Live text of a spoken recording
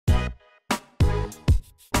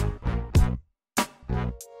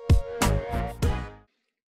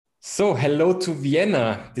So, hello to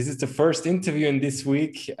Vienna. This is the first interview in this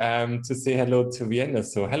week to say hello to Vienna.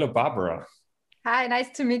 So, hello, Barbara. Hi, nice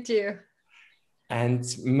to meet you. And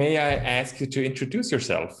may I ask you to introduce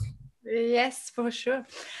yourself? Yes, for sure.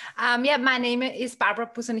 My name is Barbara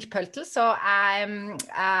Buzanich-Pöltl. So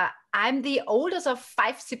I'm the oldest of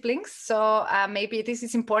 5 siblings. So maybe this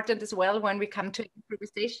is important as well when we come to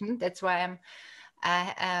improvisation. That's why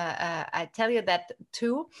I tell you that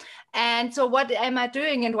too. And so what am I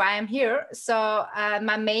doing and why I'm here? So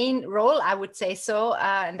my main role, I would say so,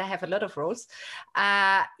 and I have a lot of roles,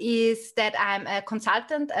 is that I'm a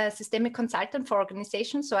consultant, a systemic consultant for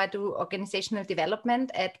organizations. So I do organizational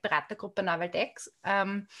development at Beratergruppe Neuwaldeck.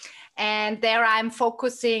 And there I'm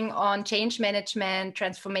focusing on change management,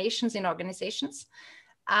 transformations in organizations.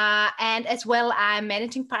 And as well, I'm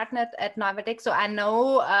managing partner at Neuwaldeck. So I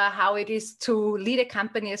know how it is to lead a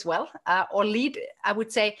company as well, or lead, I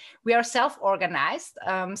would say, we are self-organized.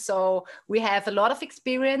 So we have a lot of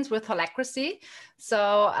experience with holacracy.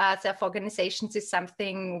 So self-organizations is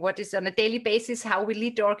something what is on a daily basis, how we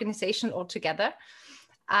lead the organization all together.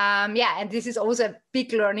 And this is also a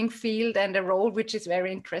big learning field and a role which is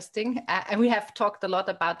very interesting. And we have talked a lot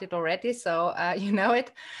about it already, so you know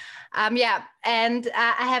it. And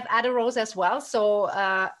I have other roles as well. So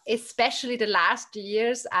especially the last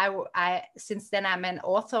years, since then I'm an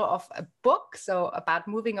author of a book, so about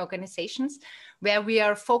moving organizations, where we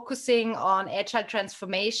are focusing on agile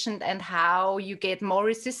transformation and how you get more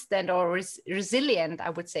resistant or resilient,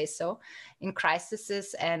 I would say so, in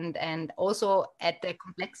crises and also at the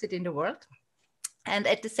complexity in the world. And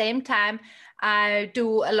at the same time, I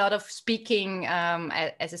do a lot of speaking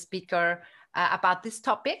as a speaker about this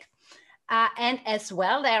topic. And as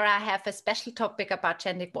well, there I have a special topic about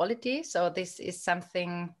gender equality. So this is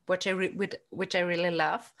something which I really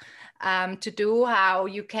love to do, how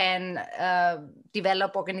you can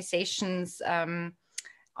develop organizations on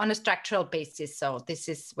a structural basis. So this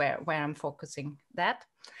is where I'm focusing that.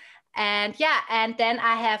 And then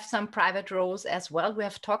I have some private roles as well. We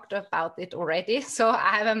have talked about it already. So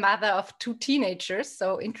I have a mother of 2 teenagers.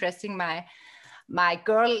 So interesting, my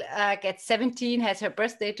girl gets 17, has her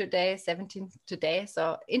birthday today, 17 today.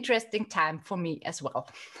 So interesting time for me as well.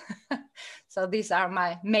 So these are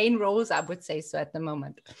my main roles, I would say so at the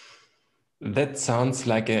moment. That sounds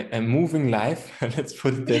like a moving life, let's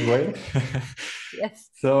put it that way. Yes.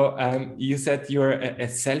 So you said you're a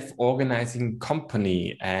self-organizing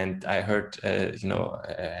company, and I heard,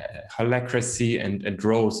 holacracy and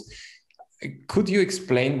roles. Could you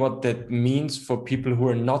explain what that means for people who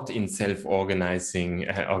are not in self-organizing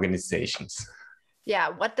organizations? Yeah,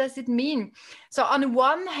 what does it mean? So on the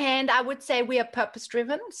one hand, I would say we are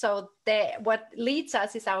purpose-driven. So what leads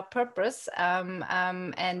us is our purpose,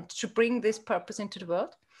 and to bring this purpose into the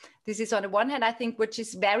world. This is on the one hand, I think, which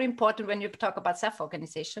is very important when you talk about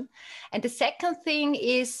self-organization. And the second thing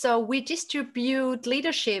is, so we distribute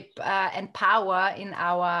leadership and power in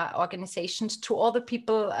our organizations to all the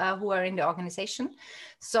people who are in the organization.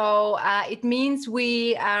 So it means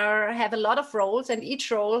we have a lot of roles, and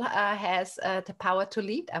each role has the power to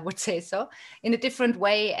lead, I would say so, in a different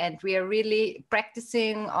way. And we are really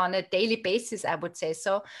practicing on a daily basis, I would say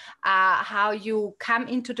so, how you come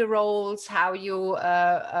into the roles, how you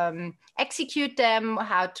execute them,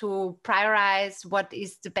 how to prioritize what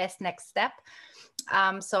is the best next step.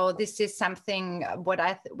 So this is something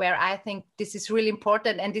where I think this is really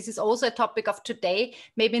important. And this is also a topic of today.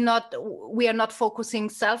 Maybe we are not focusing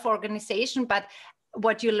self-organization, but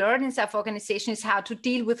what you learn in self-organization is how to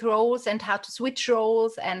deal with roles and how to switch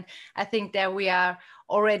roles. And I think there we are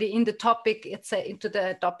already in the topic, into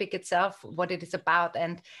the topic itself, what it is about.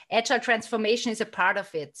 And agile transformation is a part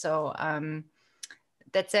of it. So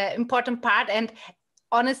that's an important part. And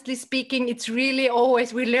honestly speaking, it's really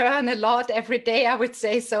always, we learn a lot every day, I would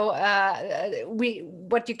say. So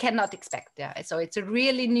what you cannot expect. Yeah. So it's a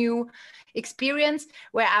really new experience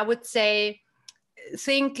where I would say,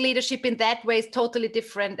 think leadership in that way is totally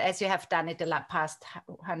different as you have done it the past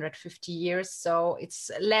 150 years. So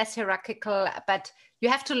it's less hierarchical, but you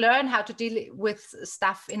have to learn how to deal with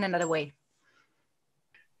stuff in another way.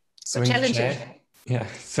 So challenging. Yeah,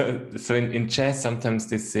 so in chess, sometimes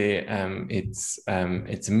they say it's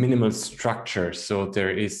a minimal structure. So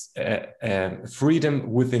there is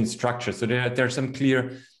freedom within structure. So there are some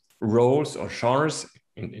clear roles or genres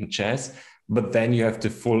in chess, but then you have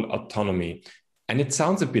the full autonomy. And it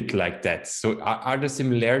sounds a bit like that. So are there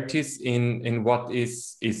similarities in what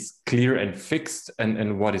is clear and fixed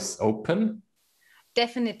and what is open?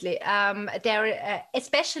 Definitely. There,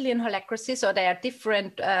 especially in holacracy, so there are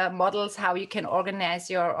different models how you can organize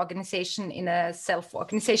your organization in a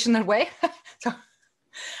self-organizational way. So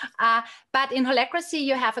But in holacracy,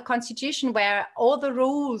 you have a constitution where all the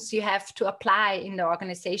rules you have to apply in the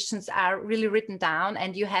organizations are really written down,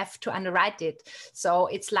 and you have to underwrite it. So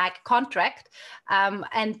it's like a contract,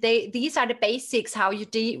 and these are the basics how you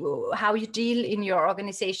deal in your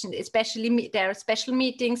organization. Especially there are special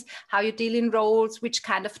meetings, how you deal in roles, which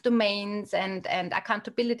kind of domains and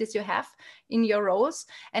accountabilities you have in your roles,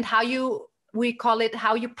 and we call it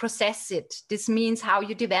how you process it. This means how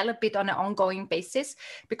you develop it on an ongoing basis,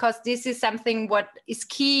 because this is something what is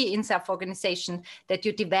key in self-organization, that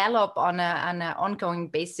you develop on an ongoing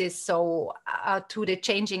basis. So to the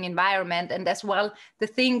changing environment, and as well the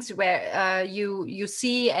things where you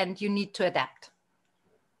see and you need to adapt.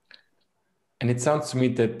 And it sounds to me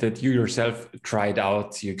that you yourself tried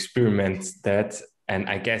out, you experiment that. And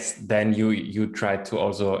I guess then you try to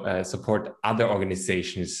also support other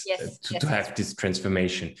organizations to have this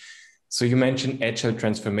transformation. So you mentioned agile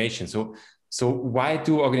transformation. So why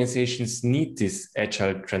do organizations need this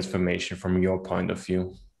agile transformation from your point of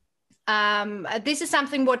view? This is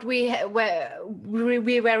something what we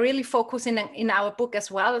were really focusing in our book as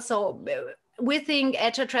well. So we think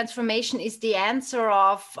agile transformation is the answer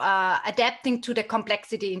of adapting to the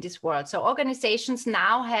complexity in this world. So organizations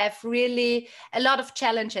now have really a lot of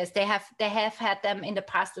challenges. They have had them in the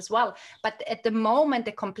past as well. But at the moment,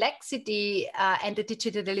 the complexity and the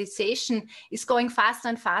digitalization is going faster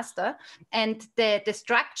and faster. And the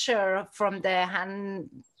structure from the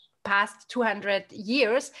past 200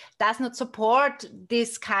 years does not support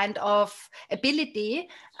this kind of ability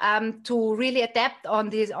to really adapt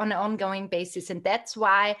on an ongoing basis. And that's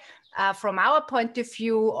why from our point of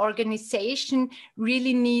view, organization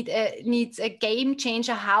really needs a game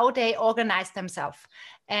changer how they organize themselves.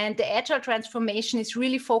 And the agile transformation is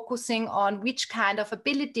really focusing on which kind of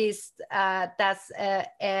abilities does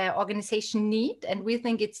an organization need. And we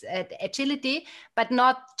think it's agility, but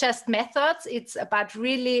not just methods. It's about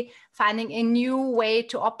really finding a new way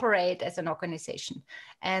to operate as an organization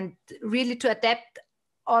and really to adapt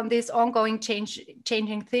on these ongoing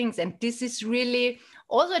changing things. And this is really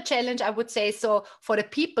also a challenge, I would say, so for the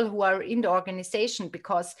people who are in the organization,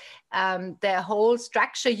 because the whole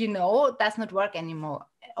structure, does not work anymore,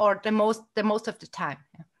 or the most of the time.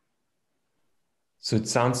 Yeah. So it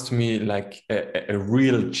sounds to me like a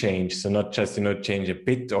real change. So not just, change a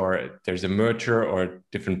bit, or there's a merger or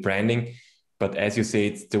different branding, but as you say,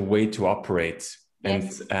 it's the way to operate.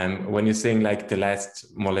 Yes. And when you're saying like the last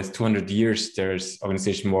more or less 200 years, there's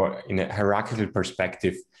organization more in a hierarchical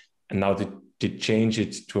perspective, and now they change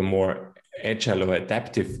it to a more agile or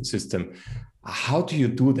adaptive system. How do you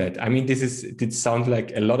do that? I mean, it sounds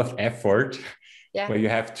like a lot of effort. Yeah. Where you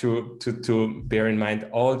have to bear in mind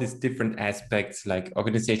all these different aspects like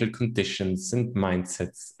organizational conditions and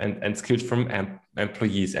mindsets and skills from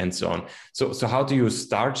employees and so on. So how do you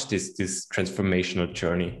start this transformational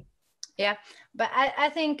journey? Yeah, but I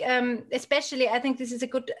think especially I think this is a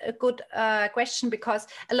good question, because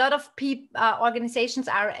a lot of organizations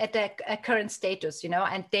are at a current status,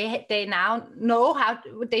 and they now know how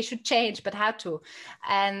they should change, but how to.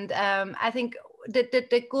 And I think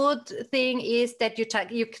the good thing is that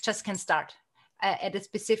you just can start at a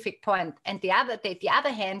specific point. And the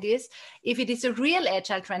other hand is, if it is a real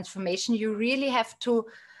agile transformation, you really have to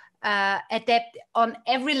adapt on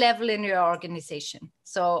every level in your organization.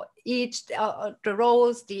 So each the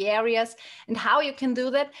roles, the areas, and how you can do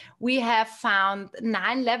that. We have found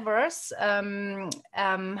 9 levers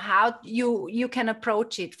how you can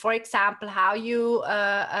approach it. For example, how you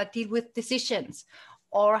deal with decisions,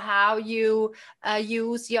 or how you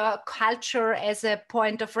use your culture as a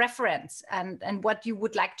point of reference and what you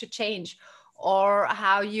would like to change, or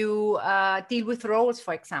how you deal with roles,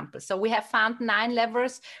 for example. So we have found 9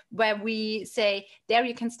 levers where we say, there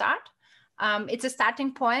you can start. It's a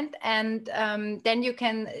starting point, and then you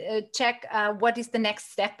can check what is the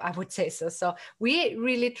next step, I would say. So we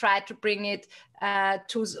really try to bring it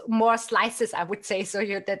to more slices, I would say, so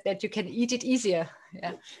that you can eat it easier.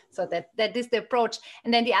 Yeah, so that is the approach.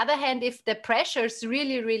 And then the other hand, if the pressure is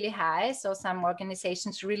really, really high, so some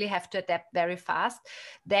organizations really have to adapt very fast,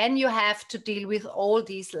 then you have to deal with all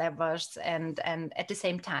these levers and at the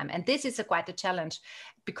same time. And this is quite a challenge,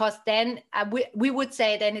 because then we would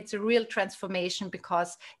say then it's a real transformation,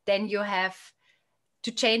 because then you have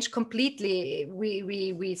to change completely.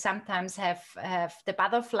 We sometimes have the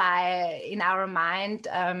butterfly in our mind,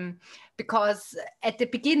 because at the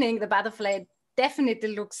beginning, the butterfly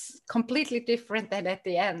definitely looks completely different than at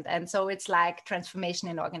the end. And so it's like transformation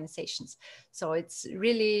in organizations. So it's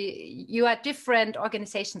really, you are different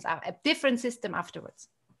organizations, a different system afterwards.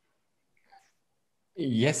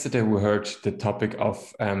 Yesterday, we heard the topic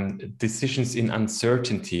of decisions in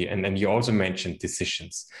uncertainty, and you also mentioned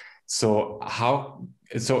decisions. So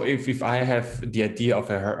if I have the idea of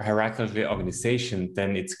a hierarchical organization,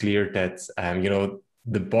 then it's clear that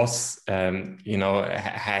the boss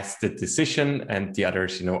has the decision, and the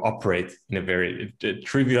others operate in a very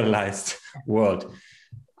trivialized world.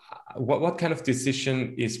 What kind of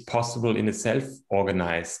decision is possible in a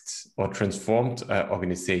self-organized or transformed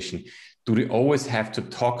organization? Do they always have to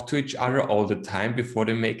talk to each other all the time before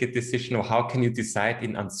they make a decision? Or how can you decide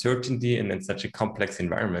in uncertainty and in such a complex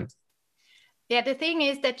environment? Yeah, the thing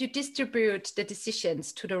is that you distribute the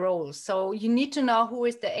decisions to the roles. So you need to know who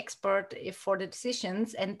is the expert for the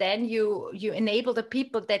decisions, and then you enable the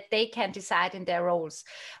people that they can decide in their roles.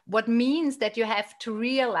 What means that you have to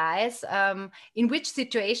realize in which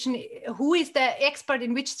situation, who is the expert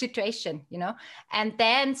in which situation, and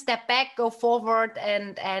then step back, go forward,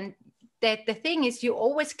 and that the thing is you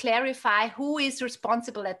always clarify who is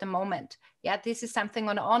responsible at the moment. Yeah, this is something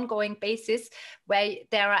on an ongoing basis where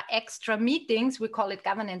there are extra meetings, we call it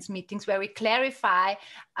governance meetings, where we clarify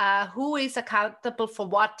who is accountable for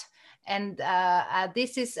what. And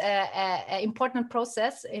this is an important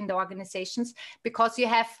process in the organizations, because you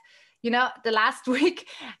have, the last week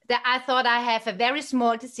that I thought I have a very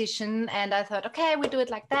small decision, and I thought, okay, we do it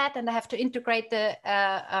like that. And I have to integrate the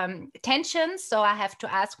tensions. So I have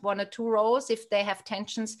to ask 1 or 2 rows if they have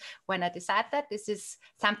tensions when I decide that. This is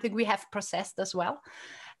something we have processed as well.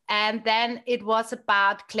 And then it was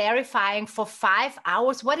about clarifying for 5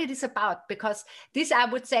 hours what it is about, because this, I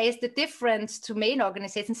would say, is the difference to main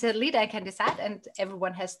organizations. The leader can decide, and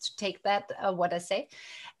everyone has to take that, what I say.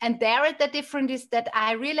 And there, the difference is that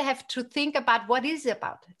I really have to think about what is it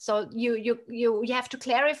about. So you have to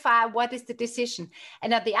clarify what is the decision.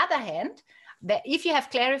 And on the other hand, if you have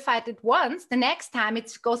clarified it once, the next time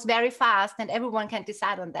it goes very fast and everyone can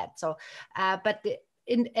decide on that. So, but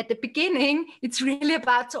at the beginning, it's really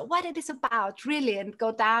about what it is about, really, and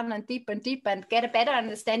go down and deep and get a better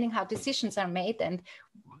understanding how decisions are made. And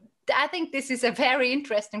I think this is a very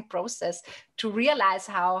interesting process to realize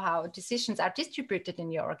how decisions are distributed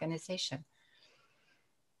in your organization.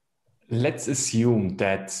 Let's assume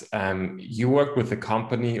that you work with a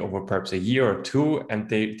company over perhaps a year or 2, and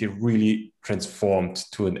they really transformed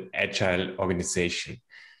to an agile organization.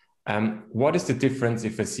 What is the difference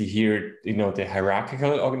if I see here, the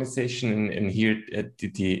hierarchical organization and here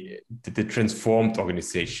the transformed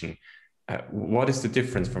organization? What is the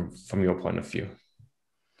difference from your point of view?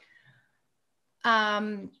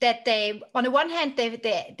 That they, on the one hand,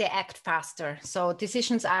 they act faster. So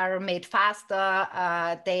decisions are made faster.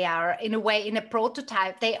 They are in a way in a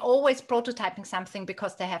prototype. They always prototyping something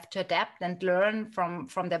because they have to adapt and learn from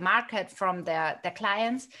the market, from their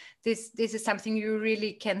clients. This is something you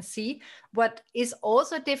really can see. What is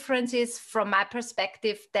also different is, from my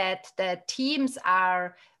perspective, that the teams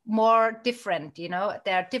are more different. There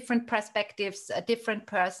are different perspectives, a different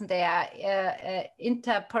person. There are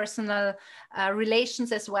interpersonal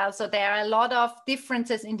relations as well. So there are a lot of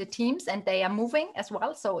differences in the teams, and they are moving as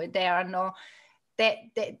well. So there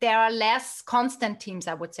are less constant teams,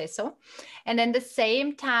 I would say so. And at the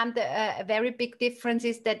same time, a very big difference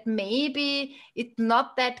is that maybe it's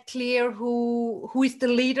not that clear who is the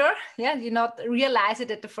leader. Yeah, you not realize it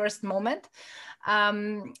at the first moment.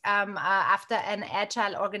 After an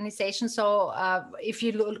agile organization. So if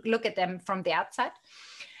you look at them from the outside.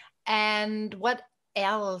 And what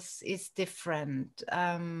else is different?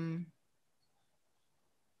 Yeah,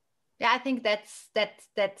 I think that's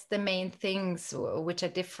the main things which are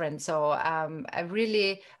different. So I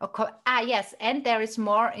really, yes, and there is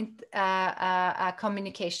more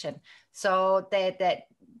communication. So there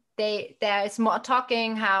is more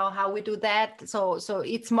talking how we do that. So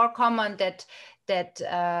it's more common that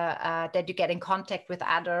you get in contact with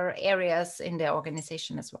other areas in the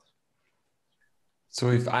organization as well. So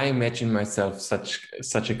if I imagine myself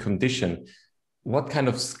such a condition, what kind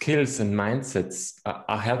of skills and mindsets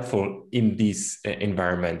are helpful in these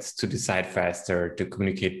environments to decide faster, to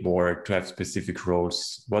communicate more, to have specific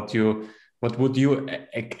roles? What would you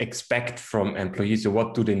expect from employees, or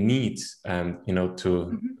what do they need,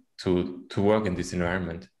 to work in this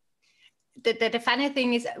environment? The funny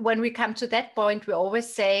thing is, when we come to that point, we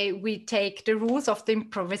always say we take the rules of the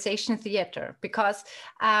improvisation theater, because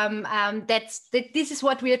this is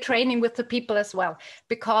what we are training with the people as well.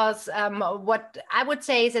 Because what I would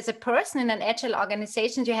say is, as a person in an agile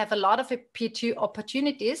organization, you have a lot of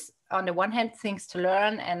opportunities. On the one hand, things to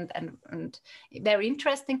learn and very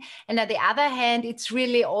interesting. And on the other hand, it's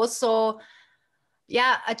really also,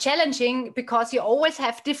 Yeah, challenging because you always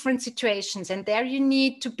have different situations, and there you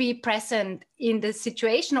need to be present in the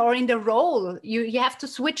situation or in the role. You have to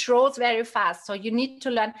switch roles very fast. So you need to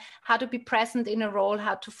learn how to be present in a role,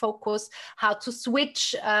 how to focus, how to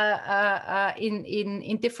switch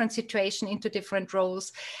in different situations into different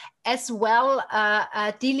roles, as well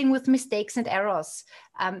dealing with mistakes and errors.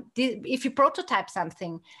 If you prototype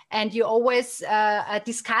something and you always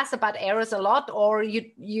discuss about errors a lot, or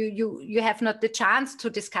you have not the chance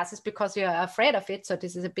to discuss it because you're afraid of it, so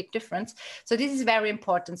this is a big difference. So this is very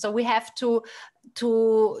important. So we have to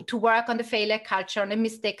work on the failure culture, on the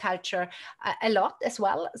mistake culture a lot as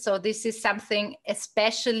well. So this is something,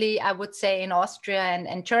 especially I would say in Austria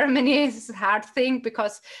and Germany, is a hard thing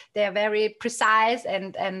because they're very precise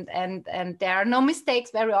and there are no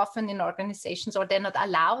mistakes very often in organizations, or they're not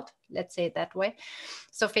allowed, let's say it that way.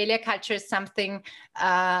 So failure culture is something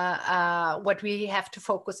what we have to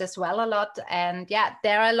focus as well a lot. And yeah,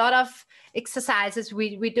 there are a lot of exercises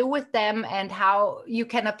we do with them and how you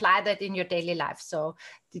can apply that in your daily life. So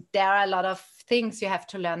there are a lot of things you have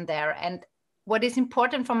to learn there. And what is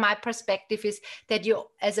important from my perspective is that you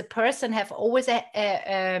as a person have always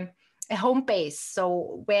a home base,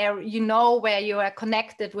 so where you are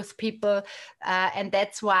connected with people, and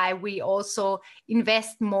that's why we also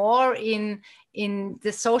invest more in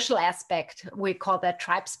the social aspect. We call that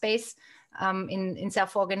tribe space in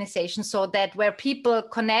self-organization, so that where people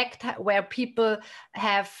connect, where people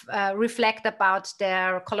have reflect about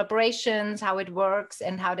their collaborations, how it works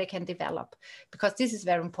and how they can develop, because this is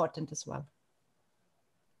very important as well.